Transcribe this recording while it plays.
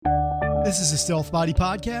This is the Stealth Body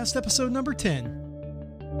Podcast, episode number 10.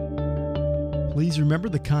 Please remember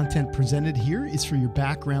the content presented here is for your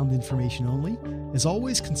background information only. As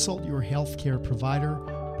always, consult your healthcare provider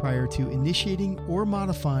prior to initiating or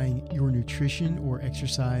modifying your nutrition or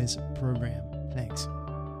exercise program. Thanks.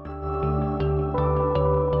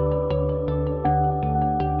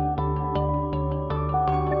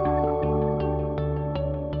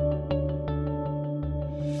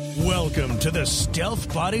 Welcome to the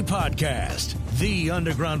Stealth Body Podcast, the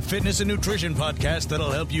underground fitness and nutrition podcast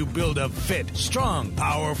that'll help you build a fit, strong,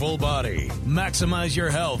 powerful body, maximize your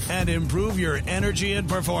health, and improve your energy and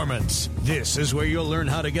performance. This is where you'll learn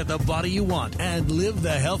how to get the body you want and live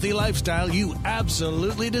the healthy lifestyle you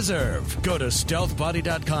absolutely deserve. Go to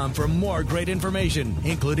stealthbody.com for more great information,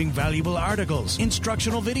 including valuable articles,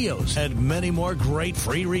 instructional videos, and many more great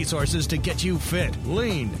free resources to get you fit,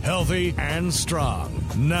 lean, healthy, and strong.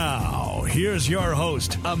 Now, here's your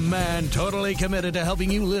host, a man totally committed to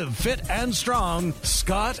helping you live fit and strong,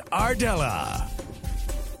 Scott Ardella.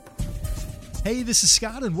 Hey, this is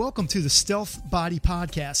Scott, and welcome to the Stealth Body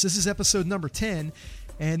Podcast. This is episode number 10,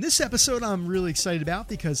 and this episode I'm really excited about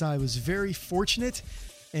because I was very fortunate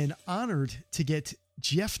and honored to get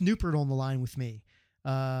Geoff Neupert on the line with me.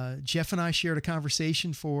 Geoff and I shared a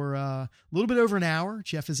conversation for a little bit over an hour.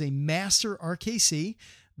 Geoff is a master RKC.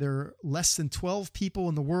 There are less than 12 people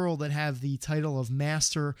in the world that have the title of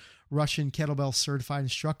Master Russian Kettlebell Certified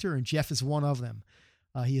Instructor, and Geoff is one of them.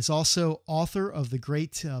 He is also author of the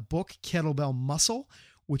great book, Kettlebell Muscle,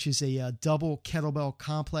 which is a double kettlebell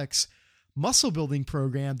complex muscle building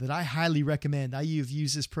program that I highly recommend. I have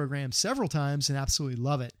used this program several times and absolutely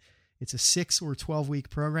love it. It's a 6 or 12-week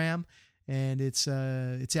program, and it's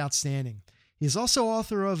outstanding. He is also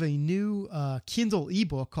author of a new Kindle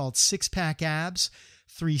ebook called Six Pack Abs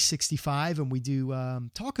 365, and we do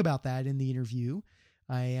talk about that in the interview.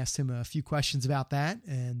 I asked him a few questions about that,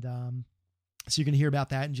 and so you're going to hear about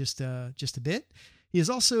that in just a bit. He is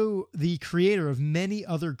also the creator of many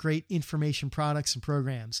other great information products and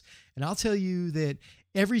programs, and I'll tell you that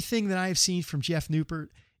everything that I have seen from Geoff Neupert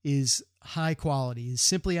is high quality. It's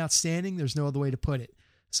simply outstanding. There's no other way to put it.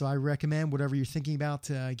 So I recommend whatever you're thinking about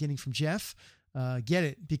getting from Geoff, get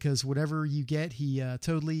it, because whatever you get, he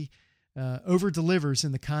totally over delivers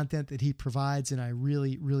in the content that he provides. And I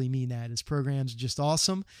really, really mean that. His programs are just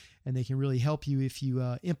awesome, and they can really help you if you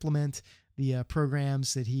implement the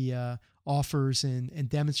programs that he offers and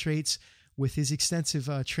demonstrates with his extensive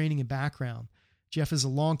training and background. Geoff is a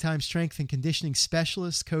longtime strength and conditioning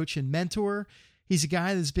specialist, coach, and mentor. He's a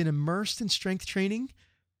guy that's been immersed in strength training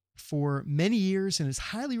for many years and is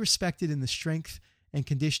highly respected in the strength and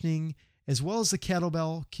conditioning as well as the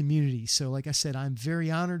kettlebell community. So like I said, I'm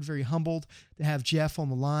very honored, very humbled to have Geoff on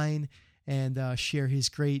the line and share his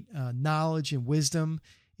great knowledge and wisdom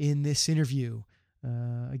in this interview.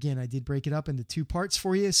 Again, I did break it up into 2 parts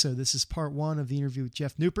for you. So this is part 1 of the interview with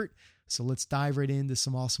Geoff Neupert. So let's dive right into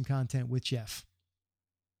some awesome content with Geoff.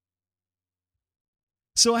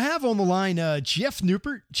 So I have on the line Geoff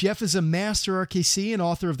Neupert. Geoff is a master RKC and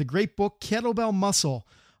author of the great book, Kettlebell Muscle,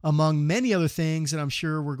 among many other things that I'm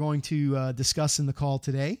sure we're going to discuss in the call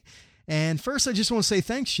today. And first, I just want to say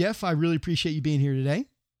thanks, Geoff. I really appreciate you being here today.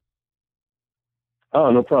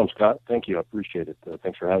 Oh, no problem, Scott. Thank you. I appreciate it.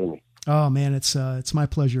 Thanks for having me. Oh man, it's my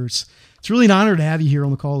pleasure. It's really an honor to have you here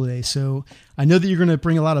on the call today. So I know that you're going to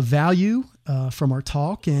bring a lot of value from our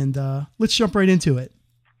talk, and let's jump right into it.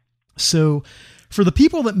 So for the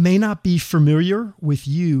people that may not be familiar with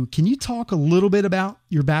you, can you talk a little bit about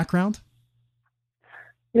your background?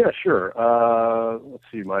 Yeah, sure. Let's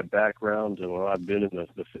see, my background. Well, I've been in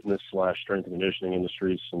the fitness/strength and conditioning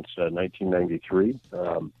industry since 1993. It's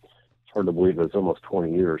hard to believe it's almost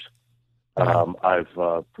 20 years. I've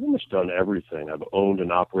pretty much done everything. I've owned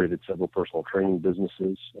and operated several personal training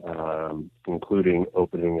businesses, including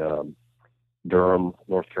opening Durham,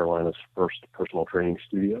 North Carolina's first personal training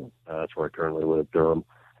studio. That's where I currently live, Durham.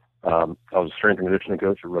 I was a strength and conditioning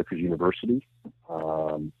coach at Rutgers University.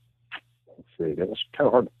 Let's see, it's kind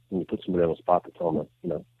of hard when you put somebody on the spot to tell them,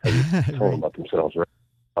 tell them about themselves,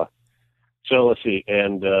 right? So let's see,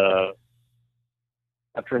 and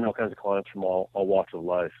I've trained all kinds of clients from all walks of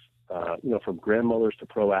life, from grandmothers to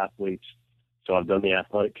pro athletes. So I've done the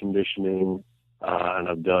athletic conditioning, and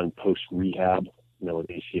I've done post-rehab, with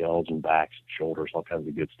ACLs and backs and shoulders, all kinds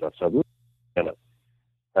of good stuff. So I've really done it.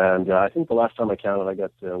 And I think the last time I counted, I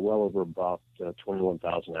got well over about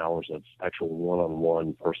 21,000 hours of actual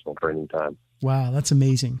one-on-one personal training time. Wow, that's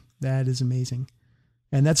amazing. That is amazing.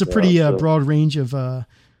 And that's a pretty broad range of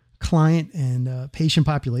client and patient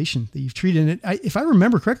population that you've treated. And if I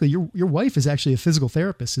remember correctly, your wife is actually a physical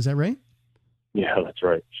therapist. Is that right? Yeah, that's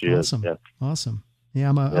right. She Awesome. is. Yeah. Awesome. Yeah,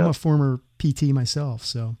 I'm a former PT myself,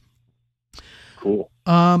 so. Cool.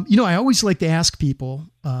 I always like to ask people,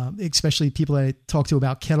 especially people that I talk to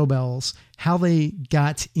about kettlebells, how they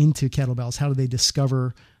got into kettlebells. How did they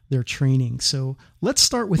discover their training? So let's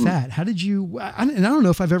start with that. How did you, and I don't know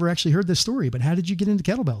if I've ever actually heard this story, but how did you get into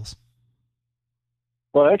kettlebells?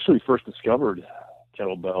 Well, I actually first discovered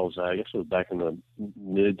kettlebells, I guess it was back in the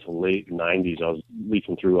mid to late 90s. I was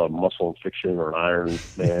leafing through a Muscle and Fiction or an Iron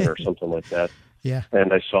Man or something like that. Yeah.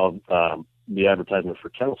 And I saw the advertisement for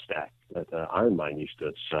Kettle Stack that Iron Mind used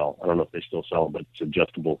to sell. I don't know if they still sell them, but it's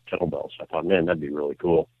adjustable kettlebells. I thought, man, that'd be really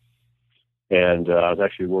cool. And I was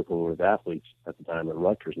actually working with athletes at the time at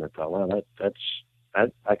Rutgers, and I thought, wow,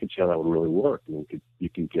 I could see how that would really work. I mean, you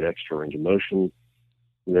could get extra range of motion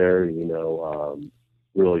there,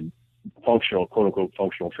 really functional, quote unquote,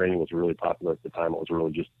 functional training was really popular at the time. It was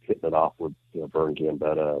really just hitting it off with, Vern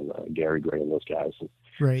Gambetta and Gary Gray and those guys.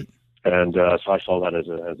 Right. And so I saw that as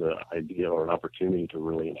an idea or an opportunity to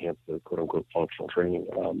really enhance the quote unquote functional training,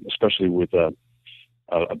 especially with a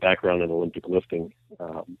background in Olympic lifting.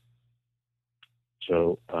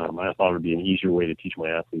 So I thought it would be an easier way to teach my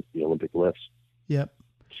athletes the Olympic lifts. Yep.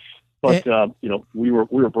 But we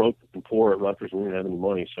were broke and poor at Rutgers. We didn't have any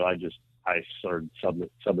money, so I started subbing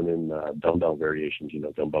in dumbbell variations.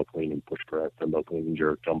 Dumbbell clean and push press, dumbbell clean and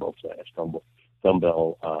jerk, dumbbell snatch,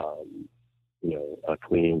 dumbbell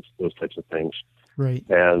cleans, those types of things. Right.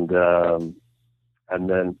 And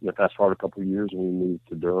then fast forward a couple of years, and we moved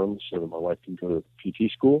to Durham so that my wife could go to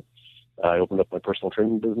PT school. I opened up my personal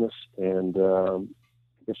training business, and I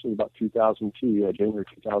guess it was about 2002, January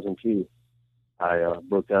 2002. I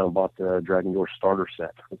broke down and bought the Dragon Door starter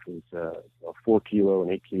set, which was a 4 kilo, an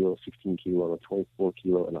 8 kilo, 16 kilo, and a 24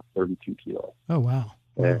 kilo, and a 32 kilo. Oh, wow.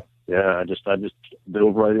 Yeah. I just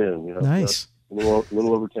dove right in. Nice. A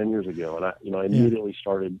little over 10 years ago, and I immediately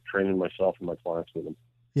started training myself and my clients with them.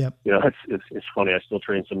 Yep. It's funny. I still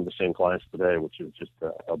train some of the same clients today, which is just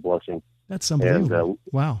a blessing. That's unbelievable.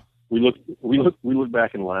 Wow. We look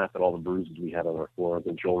back and laugh at all the bruises we had on our forearms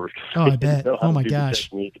and shoulders. Oh, I bet. Oh my gosh.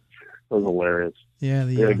 It was hilarious. Yeah.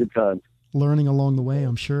 Good time. Learning along the way,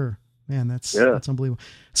 I'm sure. Man, that's unbelievable.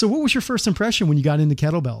 So what was your first impression when you got into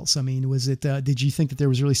kettlebells? I mean, was it, did you think that there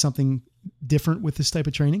was really something different with this type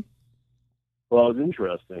of training? Well, it was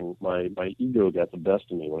interesting. My ego got the best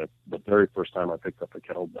of me the very first time I picked up a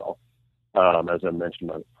kettlebell. As I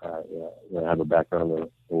mentioned, I have a background in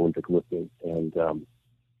Olympic lifting, and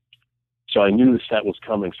so I knew the set was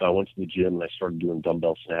coming. So I went to the gym and I started doing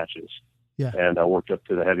dumbbell snatches. Yeah. And I worked up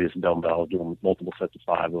to the heaviest dumbbell, doing multiple sets of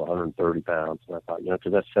 5 with 130 pounds. And I thought,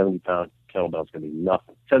 because that 70-pound kettlebell is going to be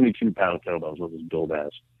nothing. 72-pound kettlebell is what it was billed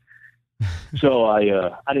as. So I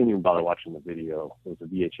didn't even bother watching the video. It was a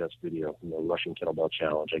VHS video from the Russian Kettlebell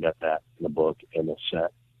Challenge. I got that in the book and the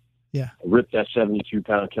set. Yeah. I ripped that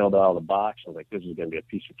 72-pound kettlebell out of the box. I was like, this is going to be a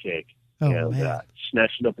piece of cake. Oh, and man.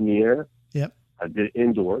 Snatched it up in the air. Yep. I did it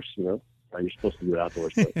indoors, You're supposed to do it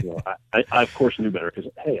outdoors. But, I of course knew better because,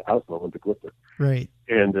 hey, I was an Olympic lifter. Right.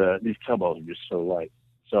 And these kettlebells are just so light.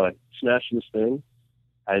 So I snatched this thing.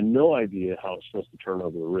 I had no idea how it's supposed to turn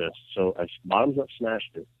over the wrist. So I bottoms up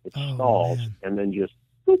snatched it. It stalls and then just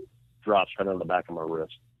drops right on the back of my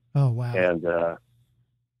wrist. Oh, wow. And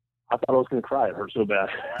I thought I was going to cry. It hurt so bad.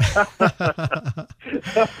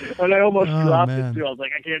 And I almost dropped it, too. I was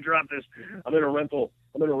like, I can't drop this. I'm in a rental.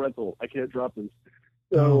 I can't drop this.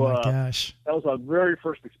 So, oh, my gosh. That was my very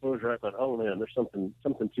first exposure. I thought, oh, man, there's something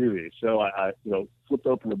to these. So I flipped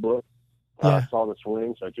open the book. Saw the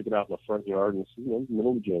swing, so I took it out in the front yard, and it's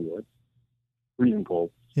middle of January, freezing cold.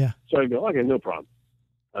 Yeah. So I go, okay, no problem.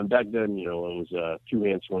 And back then, it was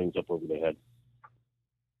 2-hand swings up over the head.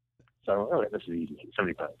 So I went, all right, this is easy,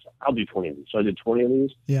 70 pounds. I'll do 20 of these. So I did 20 of these.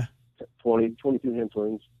 Yeah. 22-hand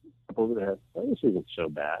swings up over the head. Oh, this isn't so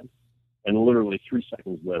bad. And literally 3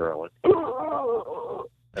 seconds later, I went,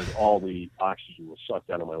 as all the oxygen was sucked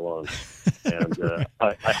out of my lungs. And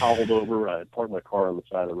I hobbled over. I parked my car on the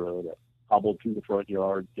side of the road. I hobbled through the front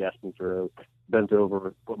yard, gasping for air, bent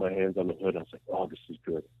over, put my hands on the hood. I was like, oh, this is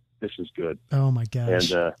good. This is good. Oh, my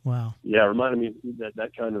gosh. And, wow. Yeah, it reminded me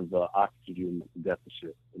that kind of oxygen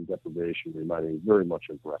deficit and deprivation reminded me very much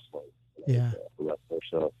of wrestling. Yeah. A wrestler.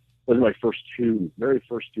 So those are my very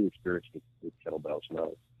first two experiences with kettlebells. And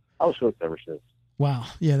I was hooked ever since. Wow.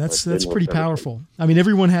 Yeah, that's pretty powerful. I mean,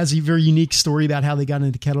 everyone has a very unique story about how they got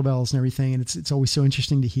into kettlebells and everything. And it's always so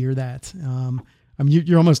interesting to hear that. I mean,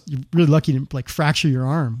 you're really lucky to like fracture your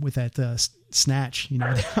arm with that snatch, I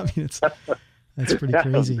mean, that's pretty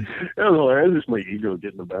crazy. It was hilarious. Just my ego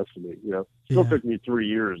getting the best of me, Still took me 3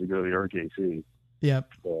 years to go to the RKC.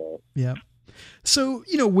 Yep. Yep. So,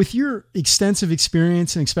 with your extensive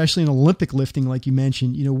experience and especially in Olympic lifting, like you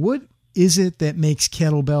mentioned, what is it that makes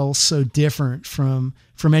kettlebells so different from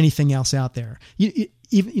anything else out there?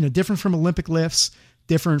 Even, different from Olympic lifts,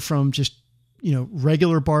 different from just,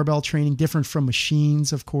 regular barbell training, different from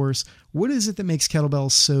machines, of course. What is it that makes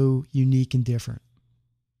kettlebells so unique and different?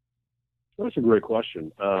 That's a great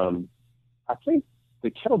question. I think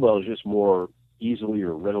the kettlebell is just more easily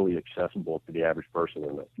or readily accessible to the average person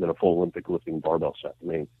than a full Olympic lifting barbell set. I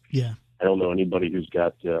mean, yeah, I don't know anybody who's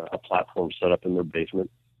got a platform set up in their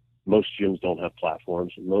basement. Most gyms don't have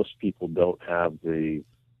platforms. Most people don't have the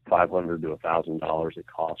 $500 to $1,000 it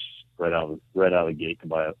costs right out of the gate to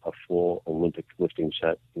buy a full Olympic lifting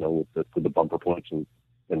set, with the bumper plates and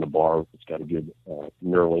the bar. It's got a good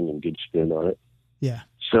knurling and good spin on it. Yeah.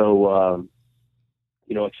 So,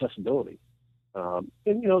 accessibility. And,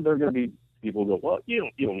 there are going to be people who go, well, you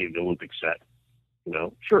don't need an Olympic set.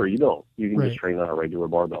 Sure, you don't. You can just train on a regular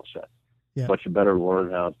barbell set. Yeah. But you better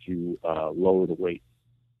learn how to lower the weight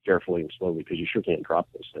carefully and slowly, because you sure can't drop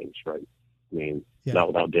those things, right? I mean, not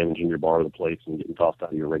without damaging your bar or the plates and getting tossed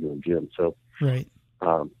out of your regular gym. So, right.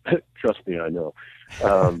 Trust me, I know.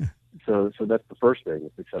 So that's the first thing,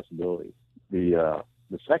 is accessibility. The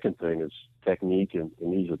second thing is technique and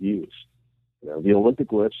ease of use. The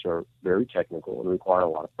Olympic lifts are very technical and require a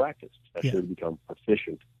lot of practice, especially to become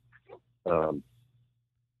proficient. To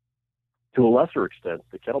a lesser extent,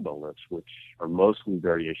 the kettlebell lifts, which are mostly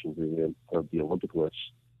variations of the Olympic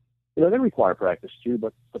lifts, they require practice too,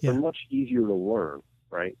 but they're much easier to learn,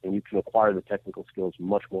 right? And you can acquire the technical skills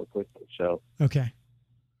much more quickly. So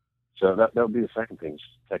that would be the second thing, is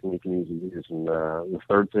technique and ease of use. And the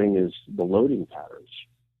third thing is the loading patterns.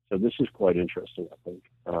 So this is quite interesting, I think.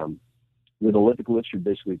 With Olympic lifts, you're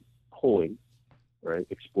basically pulling, right,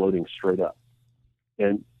 exploding straight up.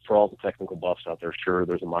 And for all the technical buffs out there, sure,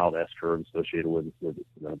 there's a mild S-curve associated with the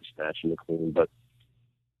snatch and the clean, but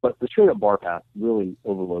the straight-up bar path really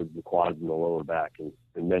overloads the quads and the lower back in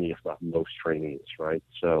many, if not most, trainees, right?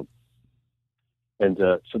 So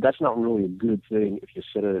that's not really a good thing if you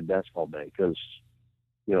sit at a desk all day, because,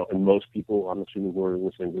 and most people, I'm assuming, who are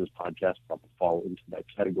listening to this podcast probably fall into that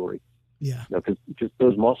category. Yeah. Because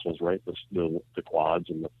those muscles, right, the quads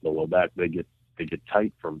and the low back, they get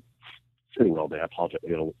tight from sitting all day. I apologize.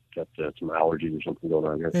 I got some allergies or something going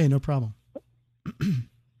on here. Hey, no problem.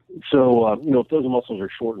 So, if those muscles are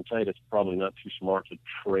short and tight, it's probably not too smart to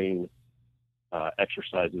train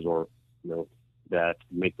exercises or, that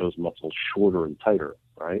make those muscles shorter and tighter,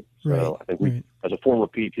 right? So I think as a former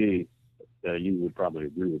PT, you would probably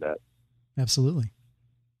agree with that. Absolutely.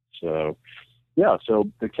 So, yeah, so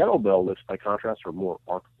the kettlebell lifts, by contrast, are more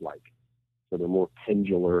arc-like. So they're more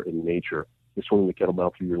pendular in nature. You swing the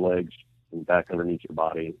kettlebell through your legs and back underneath your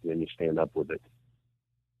body, and then you stand up with it.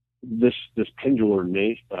 This pendular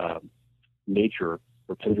nature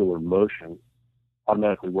or pendular motion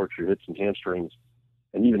automatically works your hips and hamstrings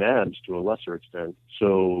and even abs to a lesser extent.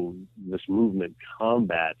 So this movement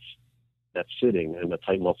combats that sitting and the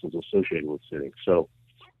tight muscles associated with sitting. So,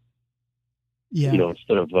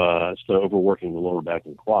 instead of overworking the lower back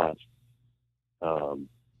and quads,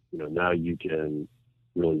 now you can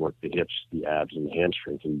really work the hips, the abs, and the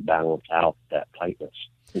hamstrings and balance out that tightness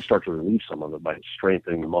and start to relieve some of it by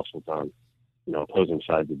strengthening the muscles on, opposing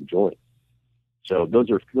sides of the joint. So those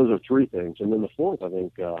are three things. And then the fourth, I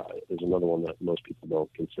think, is another one that most people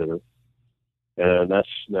don't consider. And that's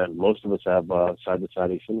that most of us have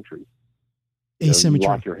side-to-side asymmetry. Asymmetry. You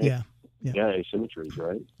lock your hand. Yeah. Asymmetries,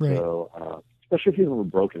 right? Right. So, especially if you have a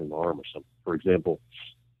broken arm or something. For example,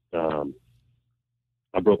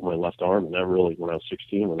 I broke my left arm, and that really, when I was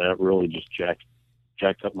 16, and that really just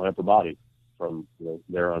jacked up my upper body from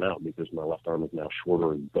there on out, because my left arm is now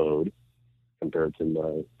shorter and bowed compared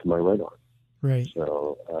to my right arm. Right.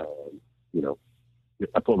 So,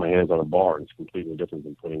 I put my hands on a bar, and it's completely different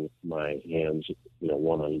than putting my hands,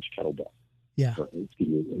 one on each kettlebell. Yeah.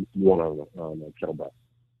 One on a kettlebell.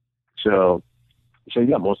 So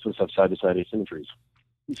yeah, most of us have side-to-side asymmetries.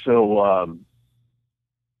 So,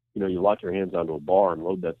 you lock your hands onto a bar and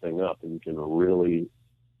load that thing up, and you can really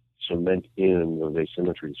cement in those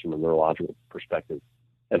asymmetries from a neurological perspective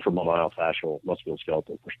and from a myofascial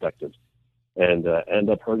musculoskeletal perspective, and end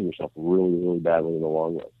up hurting yourself really, really badly in the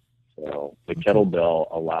long run. So the kettlebell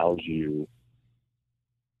allows you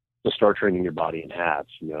to start training your body in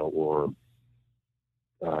halves, or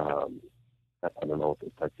I don't know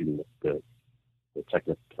if that's even the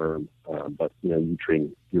technical term, but you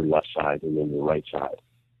train your left side and then your right side.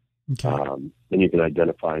 Okay. And you can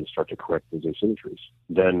identify and start to correct those asymmetries.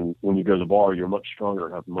 Then when you go to the bar, you're much stronger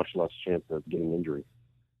and have much less chance of getting injury.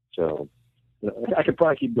 So I could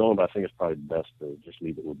probably keep going, but I think it's probably best to just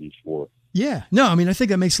leave it with these four. Yeah, no, I mean, I think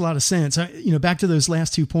that makes a lot of sense. Back to those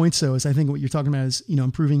last 2 points, though, is I think what you're talking about is,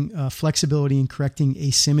 improving flexibility and correcting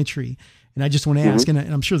asymmetry. And I just want to ask, and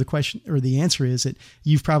I'm sure the question or the answer is that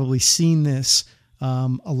you've probably seen this a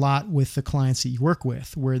lot with the clients that you work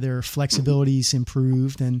with, where their flexibility's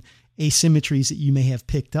improved and asymmetries that you may have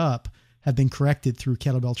picked up have been corrected through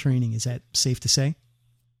kettlebell training. Is that safe to say?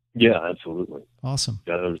 Yeah, absolutely. Awesome.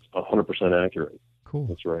 Yeah, that was 100% accurate. Cool.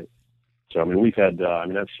 That's right. So, I mean, we've had,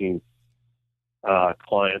 I've seen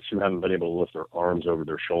clients who haven't been able to lift their arms over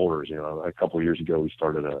their shoulders. A couple of years ago, we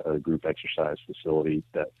started a group exercise facility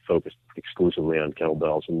that focused exclusively on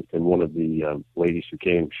kettlebells. And one of the ladies who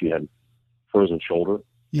came, she had frozen shoulder.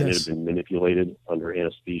 Yes. And it had been manipulated under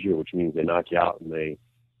anesthesia, which means they knock you out and they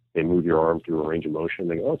move your arm through a range of motion.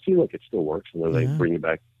 They go, oh, see, look, it still works. And then they bring you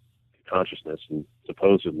back to consciousness. And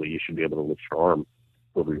supposedly you should be able to lift your arm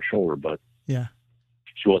over your shoulder. But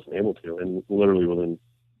she wasn't able to. And literally within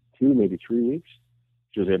 2, maybe 3 weeks,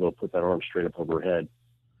 she was able to put that arm straight up over her head,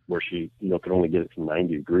 where she, could only get it to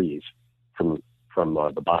 90 degrees from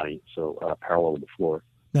the body, so parallel with the floor.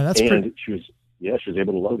 Now that's she was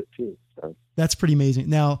able to load it too. So. That's pretty amazing.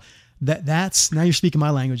 Now now you're speaking my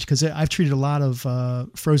language, because I've treated a lot of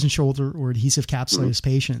frozen shoulder or adhesive capsulitis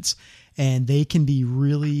patients, and they can be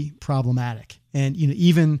really problematic. And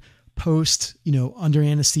even post under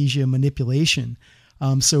anesthesia manipulation.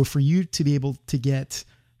 So for you to be able to get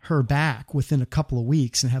her back within a couple of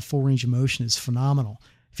weeks and have full range of motion is phenomenal.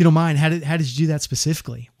 If you don't mind, how did you do that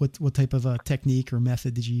specifically? What type of a technique or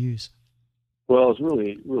method did you use? Well, it was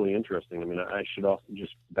really, really interesting. I mean, I should also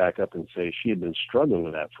just back up and say she had been struggling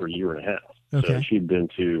with that for a year and a half. Okay. So she had been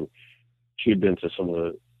to some of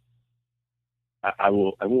the, I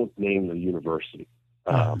won't name the university,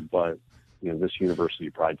 but this university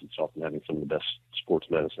prides itself in having some of the best sports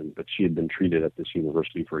medicine, but she had been treated at this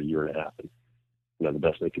university for a year and a half. And, the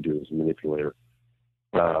best they could do was manipulate her.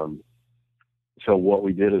 So what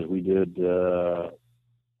we did is we did a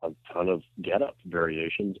ton of get-up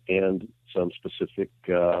variations and some specific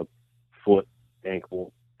foot,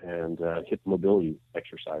 ankle, and hip mobility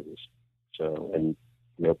exercises. So, and,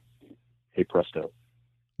 hey presto.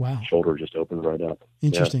 Wow. Shoulder just opened right up.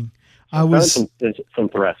 Interesting. Yeah. Some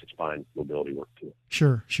thoracic spine mobility work too.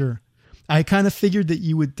 Sure. I kind of figured that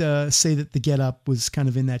you would say that the get up was kind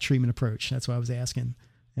of in that treatment approach. That's why I was asking.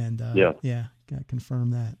 And got to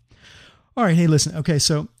confirm that. All right. Hey, listen. Okay.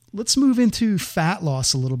 So let's move into fat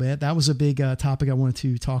loss a little bit. That was a big topic I wanted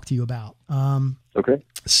to talk to you about. Okay.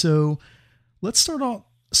 So let's start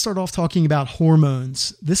off talking about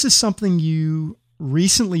hormones. This is something you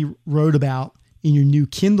recently wrote about in your new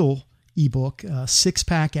Kindle ebook, Six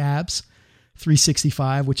Pack Abs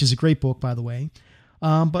 365, which is a great book, by the way.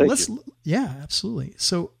 Yeah, absolutely.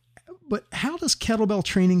 So, but how does kettlebell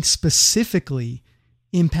training specifically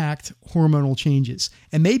impact hormonal changes,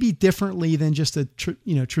 and maybe differently than just a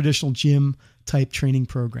traditional gym type training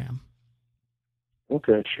program?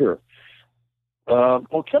 Okay, sure.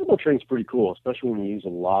 Well, kettlebell training is pretty cool, especially when you use a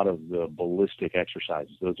lot of the ballistic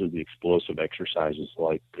exercises. Those are the explosive exercises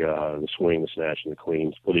like the swing, the snatch, and the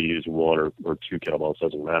cleans. Whether you use 1 or 2 kettlebells,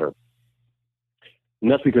 doesn't matter. And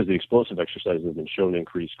that's because the explosive exercises have been shown to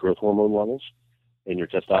increase growth hormone levels and your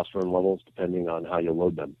testosterone levels depending on how you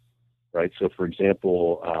load them, right? So, for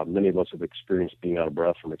example, many of us have experienced being out of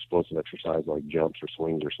breath from explosive exercise like jumps or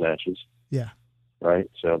swings or snatches. Yeah. Right?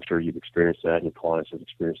 So I'm sure you've experienced that and your clients have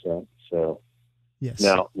experienced that. So yes.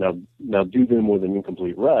 Now do them with an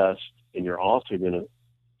incomplete rest, and you're also going to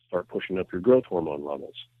start pushing up your growth hormone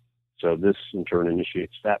levels. So this, in turn,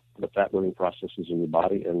 initiates the fat burning processes in your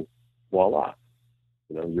body, and voila.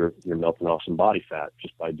 You're melting off some body fat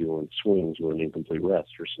just by doing swings with an incomplete rest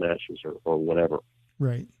or snatches or whatever.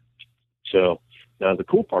 Right. So now the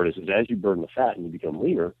cool part is as you burn the fat and you become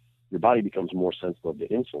leaner, your body becomes more sensitive to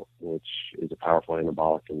insulin, which is a powerful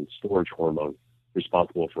anabolic and storage hormone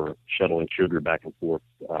responsible for shuttling sugar back and forth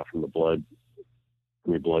from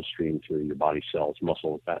your bloodstream to your body cells,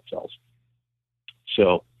 muscle and fat cells.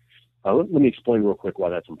 So let me explain real quick why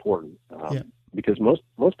that's important. Because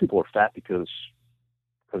most people are fat because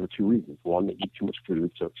of 2 reasons. One, they eat too much food,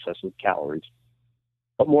 so excessive calories.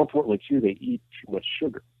 But more importantly, too, they eat too much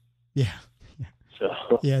sugar. Yeah.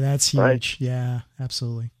 So yeah, that's huge. Right? Yeah,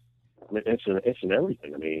 absolutely. I mean, it's in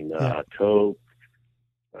everything. I mean, Coke.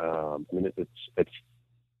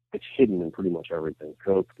 It's hidden in pretty much everything.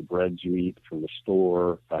 Coke, the breads you eat from the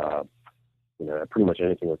store, pretty much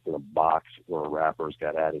anything that's in a box or a wrapper's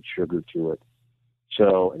got added sugar to it.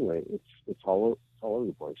 So anyway, it's all over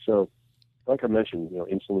the place. So like I mentioned,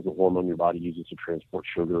 insulin is a hormone your body uses to transport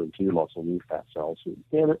sugar into your muscle and your fat cells.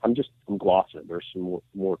 And I'm glossing it. There's some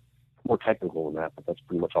more technical than that, but that's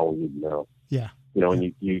pretty much all we need to know. Yeah.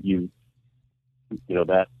 And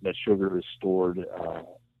that sugar is stored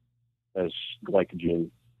as glycogen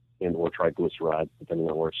and or triglyceride, depending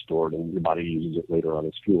on where it's stored, and your body uses it later on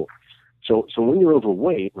as fuel. So when you're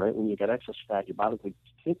overweight, right, when you get excess fat, your body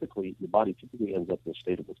typically ends up in a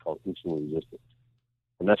state of what's called insulin resistance.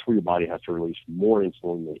 And that's where your body has to release more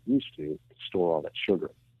insulin than it used to store all that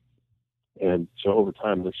sugar. And so over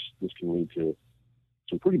time, this can lead to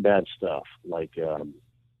some pretty bad stuff like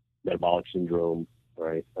metabolic syndrome,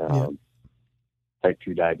 right? Type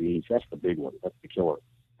 2 diabetes, that's the big one. That's the killer.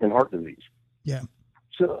 And heart disease. Yeah.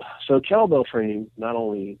 So kettlebell training not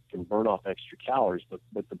only can burn off extra calories,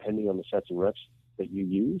 but depending on the sets and reps that you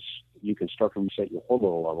use, you can start to reset your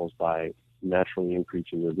hormonal levels by naturally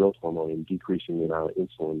increasing your growth hormone and decreasing the amount of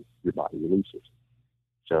insulin your body releases.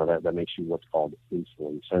 So that makes you what's called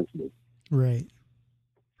insulin sensitive. Right.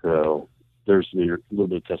 So there's a little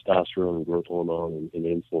bit of testosterone and growth hormone and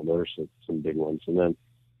insulin. There's some big ones. And then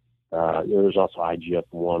there's also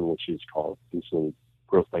IGF-1, which is called insulin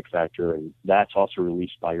growth-like factor, and that's also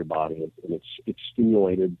released by your body, and it's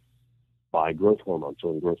stimulated by growth hormone. So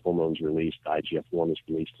when growth hormone is released, IGF-1 is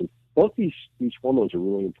released. And both these hormones are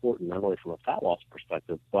really important, not only from a fat loss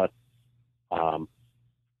perspective, but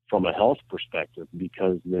from a health perspective,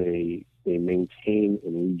 because they maintain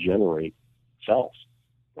and regenerate cells,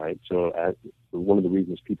 right? So one of the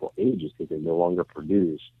reasons people age is because they no longer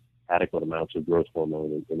produce adequate amounts of growth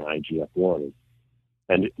hormone and IGF-1.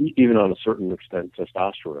 And even on a certain extent,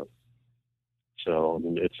 testosterone. So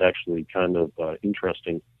it's actually kind of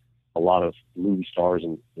interesting. A lot of movie stars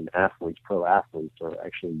and athletes, pro athletes, are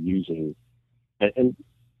actually using, and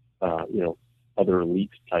other elite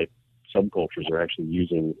type subcultures are actually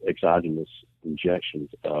using exogenous injections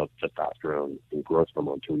of testosterone and growth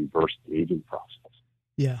hormone to reverse the aging process.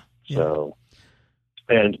 Yeah. So,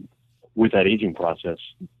 and with that aging process,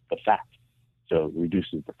 the fat, so it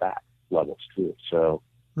reduces the fat levels too. So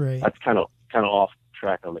right. That's kind of off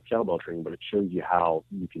track on the kettlebell training, but it shows you how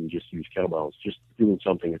you can just use kettlebells. Just doing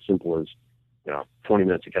something as simple as 20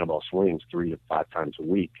 minutes of kettlebell swings 3 to 5 times a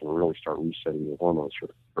week can really start resetting your hormones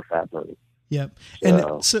for fat burning. Yep.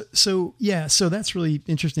 And so that's really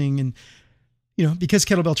interesting. And because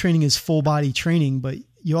kettlebell training is full body training, but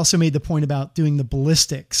you also made the point about doing the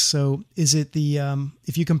ballistics. So is it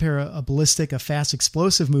if you compare a ballistic, a fast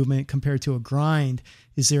explosive movement compared to a grind,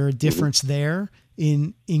 is there a difference there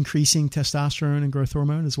in increasing testosterone and growth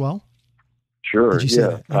hormone as well? Sure. Did you say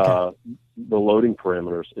that? Okay. The loading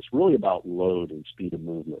parameters, it's really about load and speed of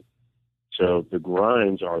movement. So the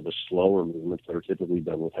grinds are the slower movements that are typically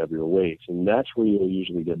done with heavier weights. And that's where you'll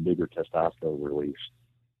usually get bigger testosterone release.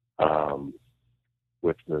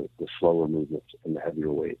 With the slower movements and the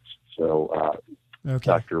heavier weights. So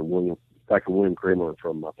Dr. William Kramer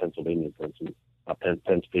from Pennsylvania,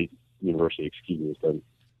 Penn State University, has done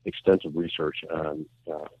extensive research on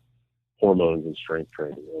hormones and strength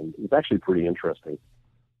training, and it's actually pretty interesting.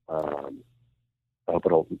 I hope I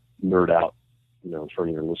don't nerd out, in front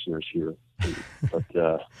of your listeners here,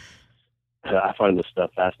 but I find this stuff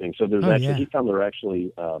fascinating. So there's he found there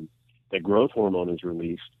actually that growth hormone is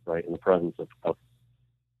released right in the presence of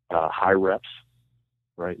high reps,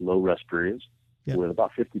 right, low rest periods, with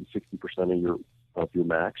about 50 to 60% of your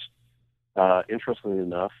max. Interestingly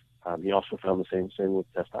enough, he also found the same thing with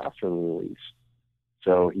testosterone release.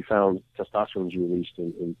 So he found testosterone is released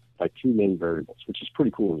in by 2 main variables, which is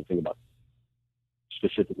pretty cool when you think about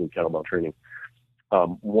specifically kettlebell training.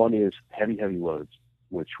 One is heavy loads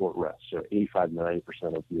with short rests, so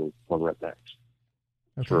 85-90% of your 1 rep max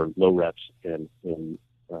for low reps and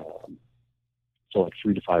so like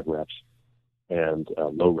 3 to 5 reps and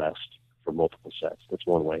low rest for multiple sets. That's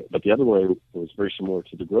one way. But the other way was very similar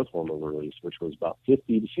to the growth hormone release, which was about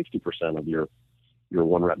 50 to 60% of your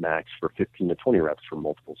 1 rep max for 15 to 20 reps for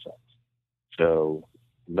multiple sets. So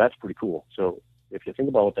that's pretty cool. So if you think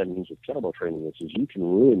about what that means with kettlebell training, is you can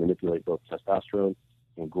really manipulate both testosterone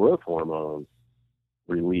and growth hormone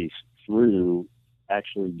release through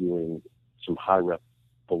actually doing some high rep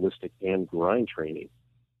ballistic and grind training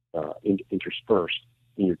interspersed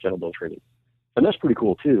in your kettlebell training. And that's pretty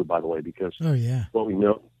cool too, by the way, because what we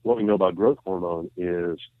know about growth hormone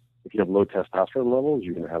is if you have low testosterone levels,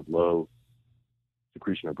 you're going to have low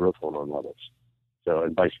secretion of growth hormone levels. So,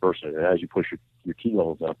 and vice versa. And as you push your T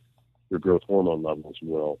levels up, your growth hormone levels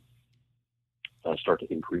will start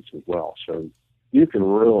to increase as well. So you can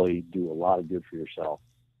really do a lot of good for yourself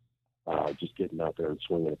just getting out there and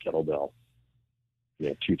swinging a kettlebell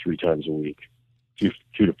 2-3 times a week. 2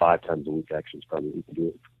 to 5 times a week actually is probably what you can do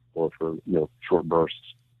it for short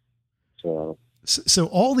bursts. So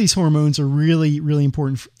all these hormones are really, really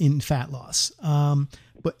important in fat loss.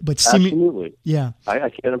 But absolutely. Yeah. I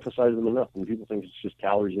can't emphasize them enough. When people think it's just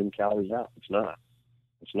calories in, calories out, it's not.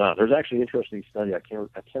 It's not. There's actually an interesting study. I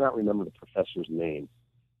cannot remember the professor's name.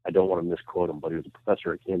 I don't want to misquote him, but he was a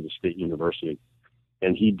professor at Kansas State University,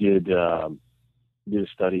 and he did a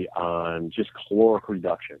study on just caloric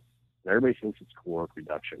reduction. And everybody thinks it's caloric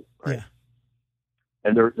reduction, right? Yeah.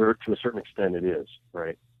 And there to a certain extent it is,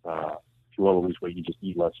 right? If you want to lose weight, you just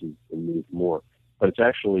eat less and move more. But it's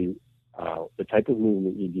actually the type of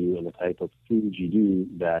movement you do and the type of foods you do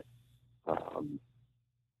that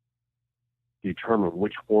determine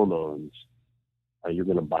which hormones you're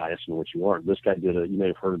going to bias and which you aren't. This guy you may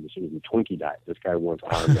have heard of this, it was the Twinkie diet. This guy went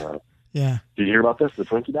on, yeah. Did you hear about this, the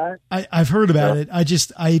Twinkie diet? I've heard about it. I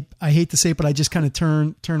hate to say it, but I just kind of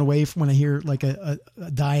turn away from when I hear like a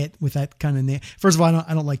diet with that kind of name. First of all,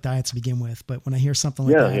 I don't like diets to begin with, but when I hear something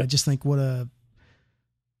like that, I just think I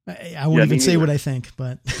won't even say what I think,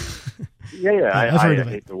 but I I've heard of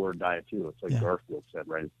it. hate the word diet too. It's like Garfield said,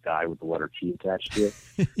 right? It's die with the letter T attached to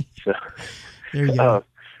it. So there you go.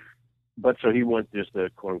 But so he went just to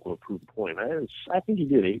quote unquote prove a point. I think he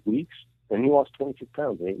did 8 weeks, and he lost 26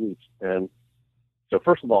 pounds in 8 weeks. And so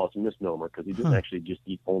first of all, it's a misnomer because he didn't actually just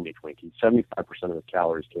eat only Twinkies. 75% of the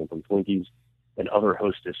calories came from Twinkies and other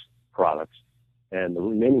Hostess products. And the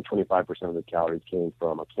remaining 25% of the calories came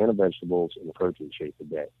from a can of vegetables and a protein shake a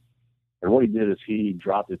day. And what he did is he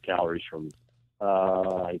dropped his calories from,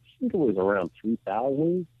 I think it was around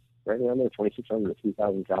 3,000, right around there, 2,600 to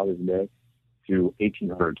 3,000 calories a day, to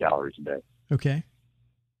 1,800 calories a day. Okay.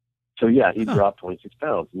 So yeah, he dropped 26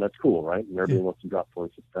 pounds, and that's cool, right? And everybody wants to drop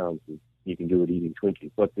 26 pounds, and you can do it eating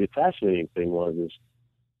Twinkies. But the fascinating thing is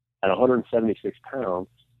at 176 pounds,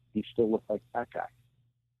 he still looked like a fat guy.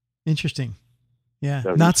 Interesting. Yeah,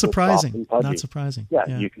 so not surprising. Not surprising.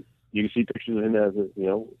 Yeah, you can see pictures of him as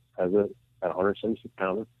at 176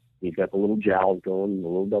 pounder. He's got the little jowls going, the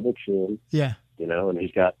little double chin. Yeah. And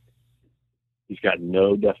he's got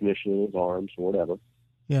no definition in his arms or whatever.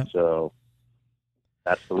 Yeah. So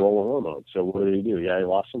that's the role of hormones. So what did he do? Yeah, he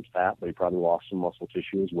lost some fat, but he probably lost some muscle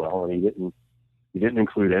tissue as well. And he didn't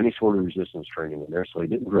include any sort of resistance training in there, so he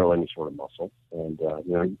didn't grow any sort of muscle. And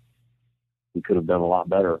he could have done a lot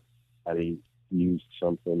better had he used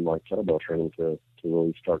something like kettlebell training to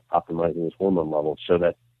really start optimizing his hormone levels so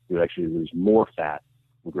that you would actually lose more fat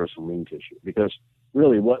and grow some lean tissue. Because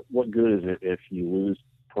really, what good is it if you lose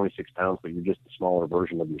 26 pounds, but you're just a smaller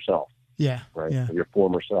version of yourself? Yeah. Right? Yeah. Of your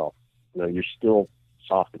former self. You're still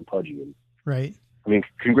soft and pudgy. And, right. I mean,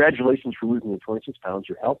 congratulations for losing the 26 pounds.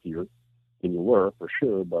 You're healthier than you were, for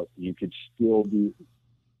sure, but you could still do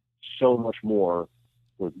so much more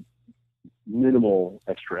with minimal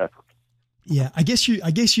extra effort. Yeah, I guess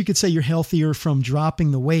you could say you're healthier from dropping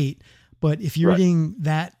the weight, but if you're eating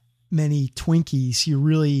that many Twinkies, you're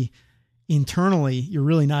really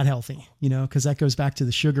not healthy, because that goes back to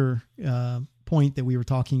the sugar point that we were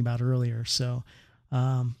talking about earlier. So,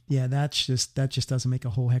 that just doesn't make a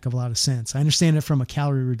whole heck of a lot of sense. I understand it from a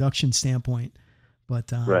calorie reduction standpoint,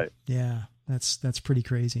 but yeah, that's pretty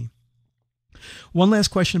crazy. One last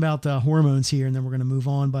question about hormones here, and then we're going to move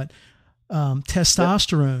on, but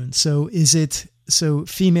testosterone. So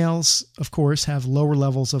females, of course, have lower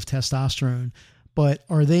levels of testosterone, but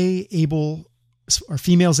are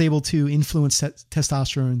females able to influence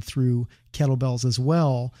testosterone through kettlebells as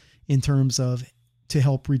well in terms of to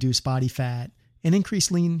help reduce body fat and increase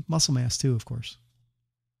lean muscle mass too, of course?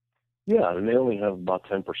 Yeah, and they only have about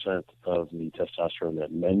 10% of the testosterone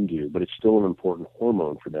that men do, but it's still an important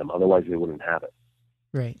hormone for them. Otherwise, they wouldn't have it.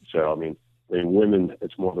 Right. So, I mean, in women,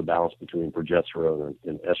 it's more of a balance between progesterone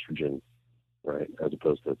and estrogen, right, as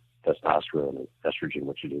opposed to testosterone and estrogen,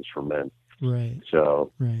 which it is for men. Right.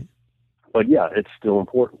 So, right. But yeah, it's still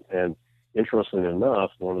important. And interestingly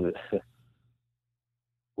enough, one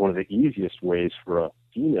of the easiest ways for a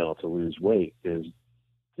female to lose weight is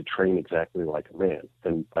to train exactly like a man.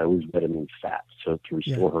 And by lose weight, I mean fat. So to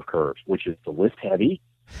restore her curves, which is to lift heavy,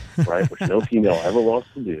 right, which no female ever wants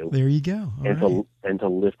to do. There you go. And to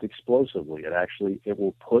lift explosively. It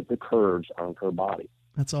will put the curves on her body.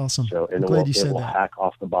 That's awesome. So, and I'm glad you it said will that. hack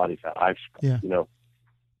off the body fat.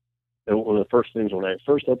 One of the first things when I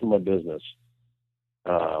first opened my business,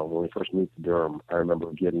 when we first moved to Durham, I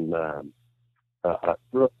remember getting a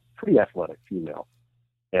pretty athletic female,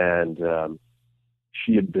 and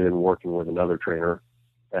she had been working with another trainer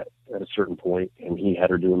at a certain point, and he had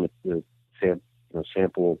her doing the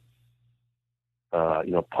sample,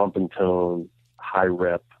 pump and tone, high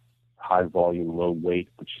rep, high volume, low weight,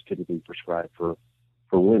 which is typically prescribed for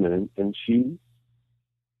women, and she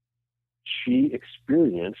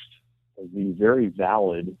experienced the very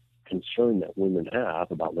valid concern that women have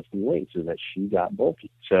about lifting weights, is that she got bulky.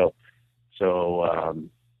 So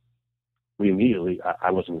we immediately,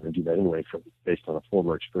 I wasn't going to do that anyway, based on a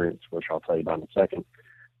former experience, which I'll tell you about in a second.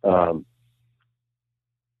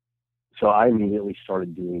 So I immediately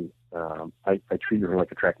started doing, I treated her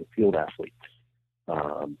like a track and field athlete.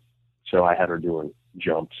 So I had her doing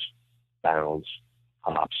jumps, bounds,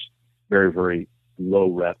 hops, very, very low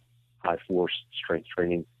rep, high force strength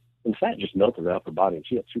training. And fat just melted out her body, and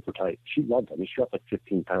she got super tight. She loved it. I mean, she dropped like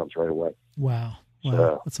 15 pounds right away. Wow.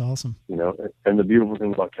 So, that's awesome. You know, and the beautiful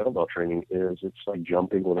thing about kettlebell training is it's like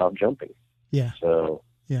jumping without jumping. Yeah. So,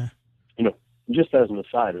 yeah. You know, just as an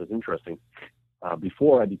aside, it was interesting.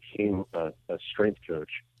 Before I became a strength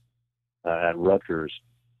coach at Rutgers,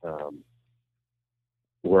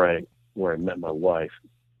 where I met my wife,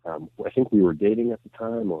 I think we were dating at the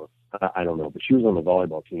time, or I don't know, but she was on the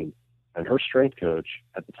volleyball team, and her strength coach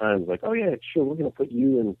at the time was like, "Oh yeah, sure, we're going to put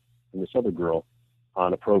you and this other girl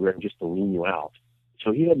on a program just to lean you out."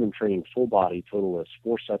 So he had been training full body, total lifts,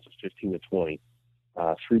 4 sets of 15 to 20,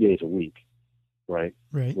 3 days a week, right?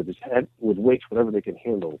 Right. With his head, with weights, whatever they could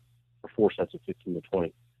handle, for 4 sets of 15 to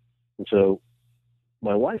 20. And so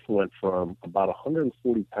my wife went from about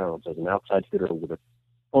 140 pounds as an outside hitter with an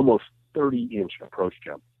almost 30-inch approach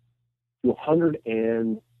jump to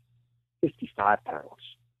 155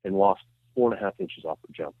 pounds and lost 4.5 inches off the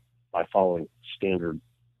jump by following standard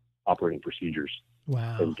operating procedures.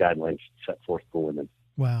 Wow. And guidelines set forth for women.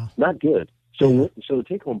 Wow. Not good. So the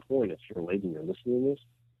take-home point, if you're a lady and you're listening to this,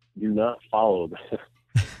 do not follow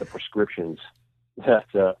the prescriptions that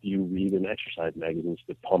you read in exercise magazines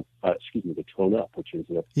to to tone up, which is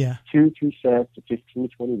 2 sets to 15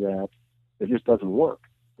 to 20 reps. It just doesn't work.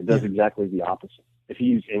 It does exactly the opposite if you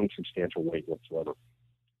use any substantial weight whatsoever.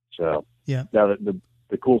 So now the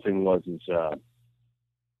cool thing was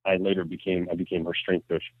I became her strength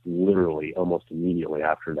coach literally almost immediately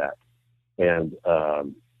after that, and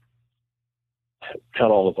cut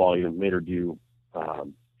all the volume, made her do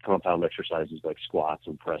compound exercises like squats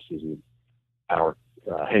and presses and power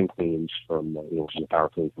hang cleans from which is a power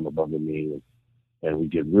clean from above the knee, and we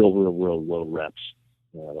did real low reps,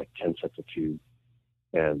 like 10 sets of 2,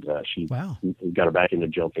 and she got her back into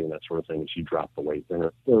jumping and that sort of thing, and she dropped the weight,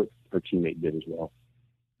 and her teammate did as well.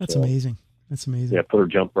 That's amazing. That's amazing. Yeah, put her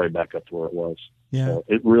jump right back up to where it was. Yeah. So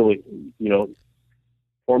it really,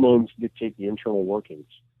 hormones dictate the internal workings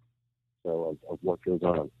of what goes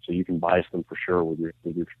on. So you can bias them for sure with your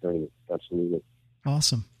training. Absolutely.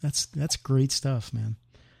 Awesome. That's great stuff, man.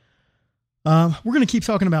 We're going to keep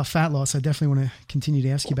talking about fat loss. I definitely want to continue to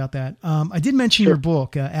ask you about that. I did mention your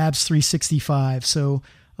book, Abs 365. So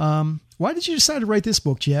why did you decide to write this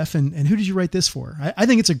book, Geoff? And who did you write this for? I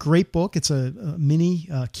think it's a great book. It's a mini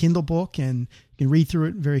Kindle book, and you can read through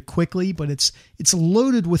it very quickly, but it's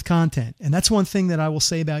loaded with content. And that's one thing that I will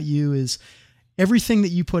say about you is everything that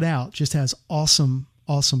you put out just has awesome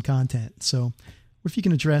content. So what if you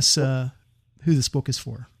can address who this book is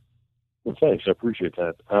for? Well, thanks. I appreciate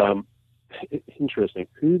that. Interesting.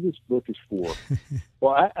 Who this book is for?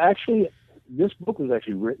 Well, this book was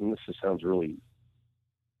actually written. This sounds really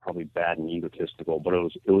probably bad and egotistical, but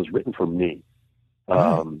it was written for me,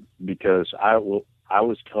 because I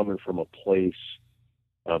was coming from a place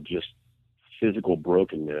of just physical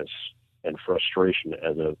brokenness and frustration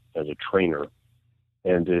as a trainer,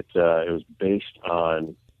 and it was based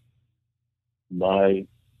on my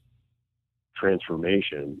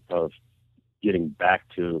transformation of getting back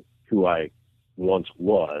to who I once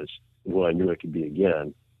was and who I knew I could be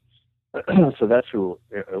again. So that's who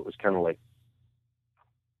it was, kind of like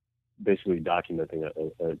basically documenting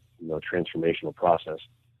a transformational process.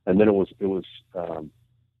 And then it was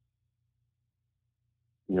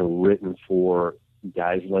written for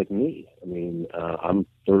guys like me. I mean, I'm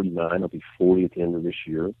 39, I'll be 40 at the end of this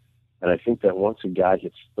year. And I think that once a guy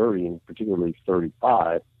hits 30, and particularly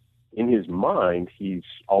 35, in his mind, he's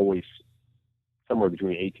always somewhere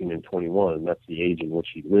between 18 and 21, and that's the age in which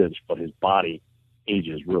he lives, but his body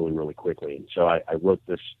ages really, really quickly. And so I wrote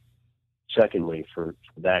this secondly for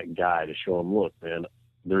that guy to show him, look, man,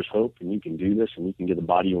 there's hope, and you can do this, and you can get the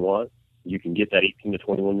body you want. You can get that 18 to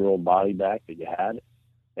 21-year-old body back that you had,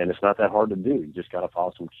 and it's not that hard to do. You just got to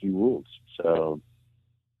follow some key rules. So,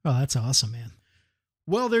 oh, that's awesome, man.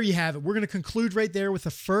 Well, there you have it. We're going to conclude right there with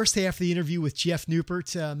the first half of the interview with Geoff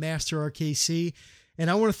Neupert, Master RKC. And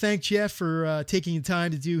I want to thank Geoff for taking the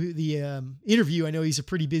time to do the interview. I know he's a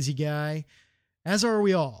pretty busy guy, as are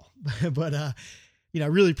we all. But I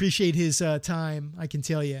really appreciate his time, I can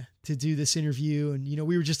tell you, to do this interview. And,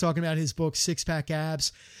 we were just talking about his book, Six Pack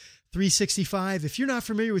Abs 365. If you're not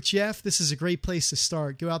familiar with Geoff, this is a great place to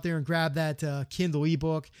start. Go out there and grab that Kindle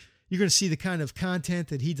ebook. You're going to see the kind of content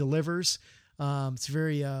that he delivers. It's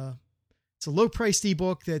a low-priced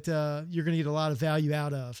ebook that you're going to get a lot of value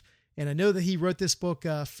out of. And I know that he wrote this book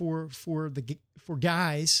for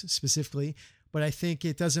guys specifically, but I think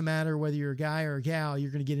it doesn't matter whether you're a guy or a gal.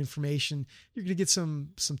 You're going to get information. You're going to get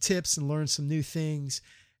some tips and learn some new things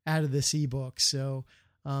out of this ebook. So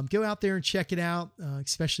go out there and check it out,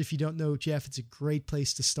 especially if you don't know Geoff. It's a great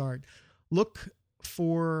place to start. Look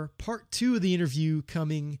for part 2 of the interview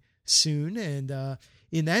coming soon. And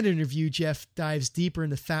in that interview, Geoff dives deeper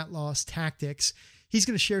into fat loss tactics. He's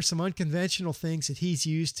going to share some unconventional things that he's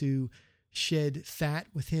used to shed fat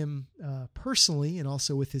with him personally and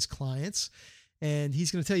also with his clients. And he's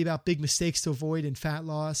going to tell you about big mistakes to avoid in fat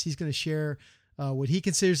loss. He's going to share what he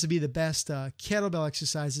considers to be the best kettlebell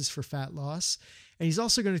exercises for fat loss. And he's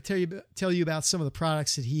also going to tell you about some of the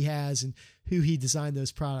products that he has and who he designed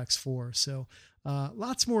those products for. So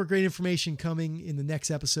lots more great information coming in the next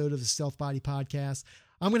episode of the Stealth Body Podcast.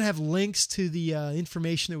 I'm going to have links to the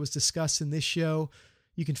information that was discussed in this show.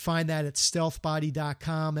 You can find that at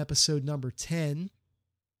stealthbody.com, episode number 10.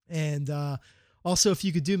 And also, if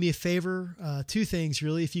you could do me a favor, 2 things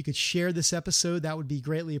really. If you could share this episode, that would be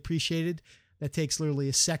greatly appreciated. That takes literally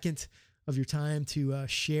a second of your time to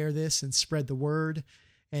share this and spread the word.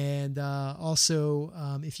 And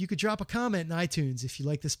also, if you could drop a comment in iTunes, if you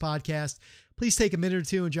like this podcast, please take a minute or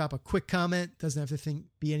 2 and drop a quick comment. Doesn't have to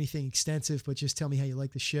be anything extensive, but just tell me how you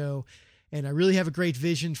like the show. And I really have a great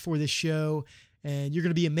vision for this show, and you're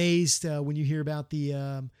going to be amazed when you hear about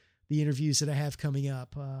the interviews that I have coming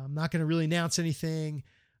up. I'm not going to really announce anything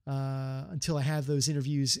until I have those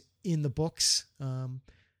interviews in the books.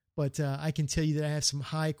 But I can tell you that I have some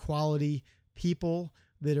high quality people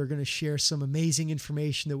that are going to share some amazing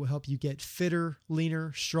information that will help you get fitter,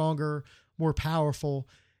 leaner, stronger, more powerful,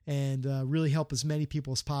 and really help as many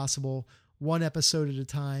people as possible, one episode at a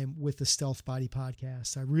time with the Stealth Body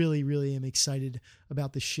Podcast. I really, really am excited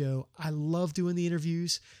about the show. I love doing the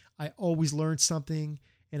interviews. I always learn something,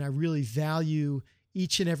 and I really value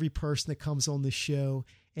each and every person that comes on this show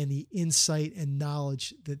and the insight and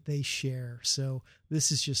knowledge that they share. So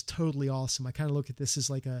this is just totally awesome. I kind of look at this as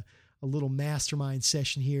like a little mastermind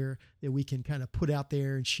session here that we can kind of put out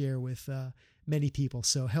there and share with many people.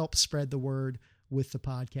 So help spread the word with the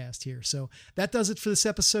podcast here. So that does it for this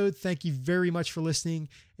episode. Thank you very much for listening,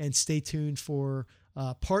 and stay tuned for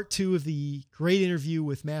part 2 of the great interview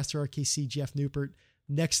with Master RKC Geoff Neupert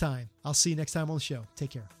next time. I'll see you next time on the show.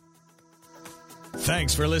 Take care.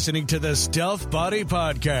 Thanks for listening to the Stealth Body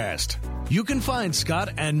Podcast. You can find Scott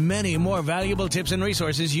and many more valuable tips and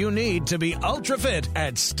resources you need to be ultra fit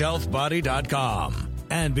at stealthbody.com.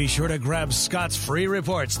 And be sure to grab Scott's free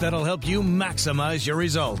reports that'll help you maximize your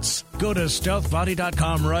results. Go to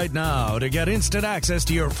stealthbody.com right now to get instant access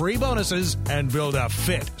to your free bonuses and build a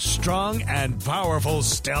fit, strong, and powerful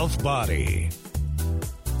stealth body.